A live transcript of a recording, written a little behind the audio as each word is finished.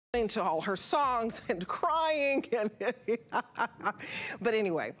to all her songs and crying. And but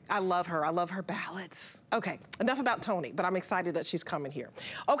anyway, I love her. I love her ballads. Okay, enough about Tony, but I'm excited that she's coming here.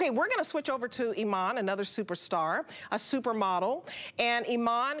 Okay, we're gonna switch over to IMAN, another superstar, a supermodel. And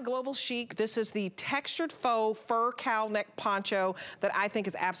IMAN Global Chic, this is the textured faux fur CowlNeck poncho that I think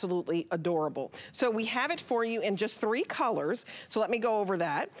is absolutely adorable. So we have it for you in just 3 colors. So let me go over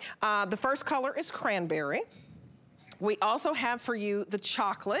that. The first color is cranberry. We also have for you the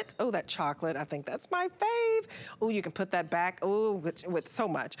chocolate. Oh, that chocolate, I think that's my fave. Oh, you can put that back, oh, with so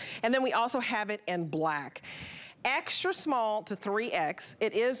much. And then we also have it in black. Extra small to 3X.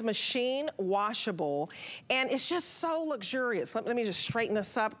 It is machine washable, and it's just so luxurious. Let me just straighten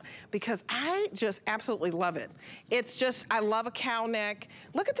this up because I just absolutely love it. It's just, I love a cow neck.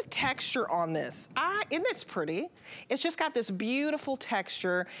 Look at the texture on this. Isn't this pretty? It's just got this beautiful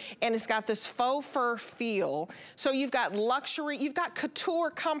texture, and it's got this faux fur feel. So you've got luxury, you've got couture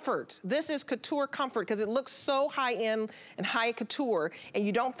comfort. This is couture comfort because it looks so high-end and high couture, and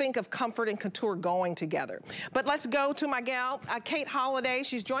you don't think of comfort and couture going together. But let's go to my gal, Kate Holiday.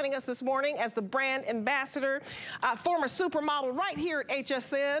 She's joining us this morning as the brand ambassador, former supermodel right here at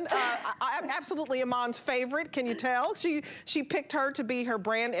HSN. I'm absolutely Iman's favorite, can you tell? She picked her to be her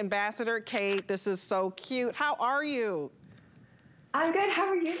brand ambassador. Kate, this is so cute. How are you? I'm good, how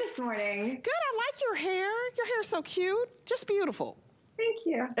are you this morning? Good, I like your hair. Your hair's so cute, just beautiful. Thank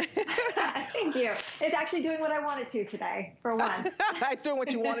you. Thank you. It's actually doing what I wanted to today, for one. It's doing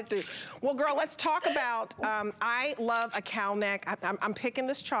what you wanted to. Well, girl, let's talk about, I love a cow neck. I'm picking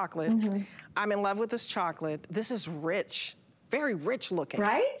this chocolate. Mm-hmm. I'm in love with this chocolate. This is rich, very rich looking.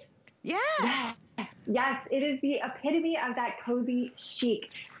 Right? Yes. Yes, it is the epitome of that cozy chic,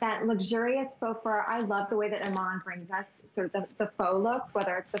 that luxurious faux fur. I love the way that Iman brings us sort of the faux looks,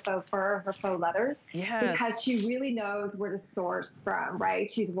 whether it's the faux fur or her faux leathers. Yes. Because she really knows where to source from,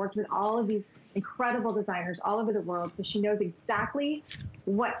 right? She's worked with all of these incredible designers all over the world, so she knows exactly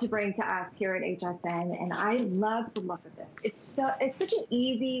what to bring to us here at HSN, and I love the look of this. It's such an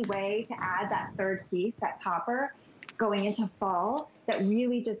easy way to add that third piece, that topper, going into fall, that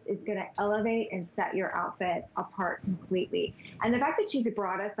really just is going to elevate and set your outfit apart completely. And the fact that she's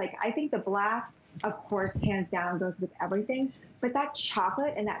brought us, like, I think the black, of course, hands down goes with everything, but that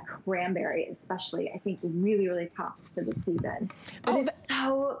chocolate and that cranberry especially, I think really, really pops for the season. But it's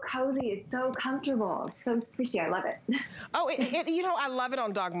so cozy, it's so comfortable, it's so squishy, I love it. Oh, you know, I love it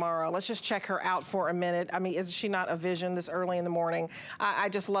on Dagmara. Let's just check her out for a minute. I mean, isn't she not a vision this early in the morning? I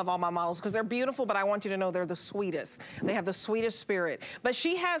just love all my models because they're beautiful, but I want you to know they're the sweetest. They have the sweetest spirit. But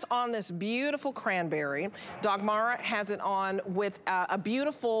she has on this beautiful cranberry. Dagmara has it on with a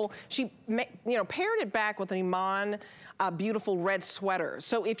beautiful, she, you know, paired it back with an Iman beautiful red sweater.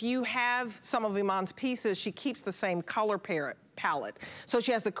 So if you have some of Iman's pieces, she keeps the same color palette. So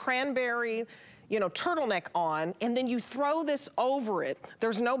she has the cranberry, you know, turtleneck on, and then you throw this over it.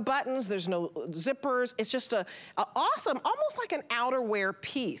 There's no buttons, there's no zippers. It's just a awesome, almost like an outerwear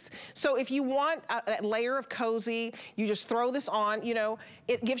piece. So if you want a layer of cozy, you just throw this on. You know,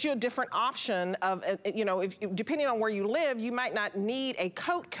 it gives you a different option of, you know, depending on where you live, you might not need a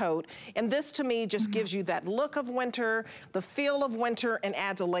coat, and this to me just gives you that look of winter, the feel of winter, and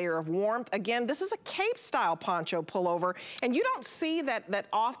adds a layer of warmth. Again, this is a cape style poncho pullover, and you don't see that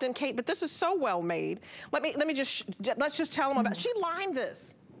often, Kate, but this is so well made. Let's just tell them about, she lined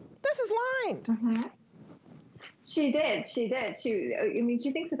this. This is lined. Mm-hmm. She did. I mean,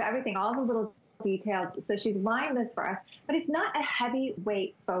 she thinks of everything, all the little details. So she's lined this for us, but it's not a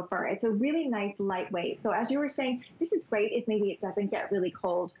heavyweight faux fur. It's a really nice lightweight. So as you were saying, this is great if maybe it doesn't get really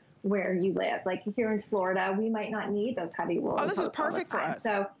cold where you live. Like here in Florida, we might not need those heavy wool. Oh, this is perfect for us.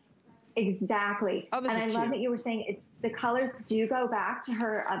 So exactly. Oh, this is cute. Love that you were saying the colors do go back to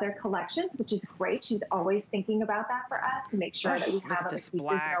her other collections, which is great. She's always thinking about that for us to make sure that we have other pieces in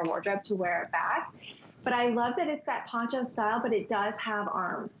our wardrobe to wear it back. But I love that it's that poncho style, but it does have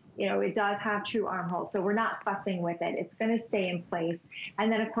arms. You know, it does have true armholes, so we're not fussing with it. It's going to stay in place.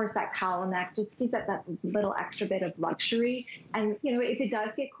 And then, of course, that cowl neck just gives it that little extra bit of luxury. And, you know, if it does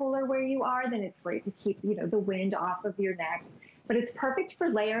get cooler where you are, then it's great to keep, you know, the wind off of your neck. But it's perfect for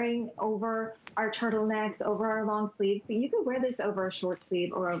layering over our turtlenecks, over our long sleeves. But you could wear this over a short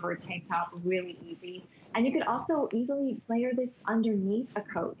sleeve or over a tank top really easy. And you could also easily layer this underneath a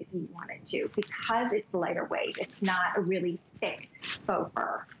coat if you wanted to, because it's lighter weight. It's not a really thick faux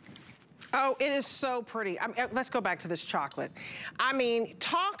fur. Oh, it is so pretty. Let's go back to this chocolate. I mean,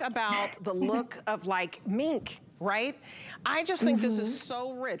 talk about the look of like mink. right? I just think this is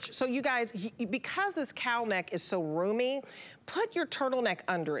so rich. So you guys, because this cowl neck is so roomy, put your turtleneck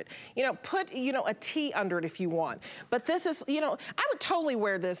under it. You know, put, you know, a tee under it if you want. But this is, you know, I would totally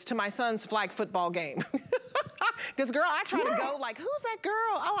wear this to my son's flag football game. Because girl, I try to go like, who's that girl?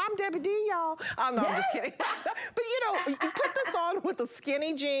 Oh, I'm Debbie D, y'all. No, I'm just kidding. But you know, you put this on with a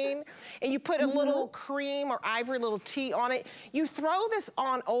skinny jean and you put a little cream or ivory little tee on it. You throw this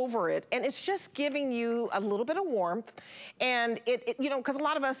on over it and it's just giving you a little bit of warmth. And it you know, because a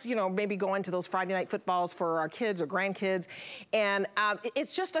lot of us, you know, maybe go into those Friday night footballs for our kids or grandkids. And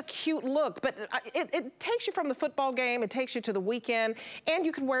it's just a cute look. But it takes you from the football game, it takes you to the weekend, and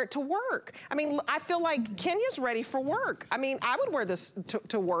you can wear it to work. I mean, I feel like Kenya's ready for work. I mean, I would wear this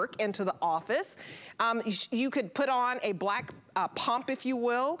to work and to the office. You could put on a black pump, if you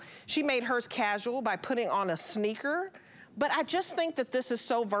will. She made hers casual by putting on a sneaker. But I just think that this is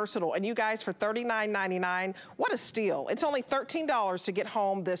so versatile. And you guys, for $39.99, what a steal. It's only $13 to get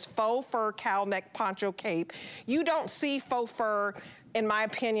home this faux fur cowl neck poncho cape. You don't see faux fur, in my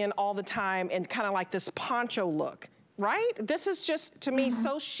opinion, all the time in kind of like this poncho look, right? This is just, to me,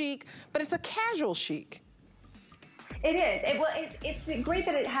 so chic, but it's a casual chic. It is. It's great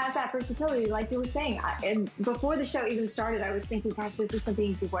that it has that versatility, like you were saying. And before the show even started, I was thinking, gosh, this is something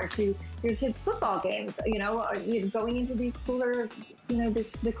you could wear to your kids' football games, you know, going into these cooler, you know,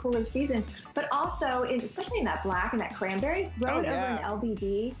 the cooler seasons. But also, especially in that black and that cranberry, throw it over an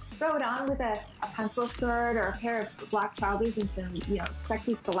LBD, throw it on with a pencil skirt or a pair of black trousers and some, you know,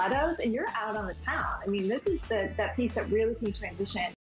 sexy stilettos, and you're out on the town. I mean, this is that piece that really can transition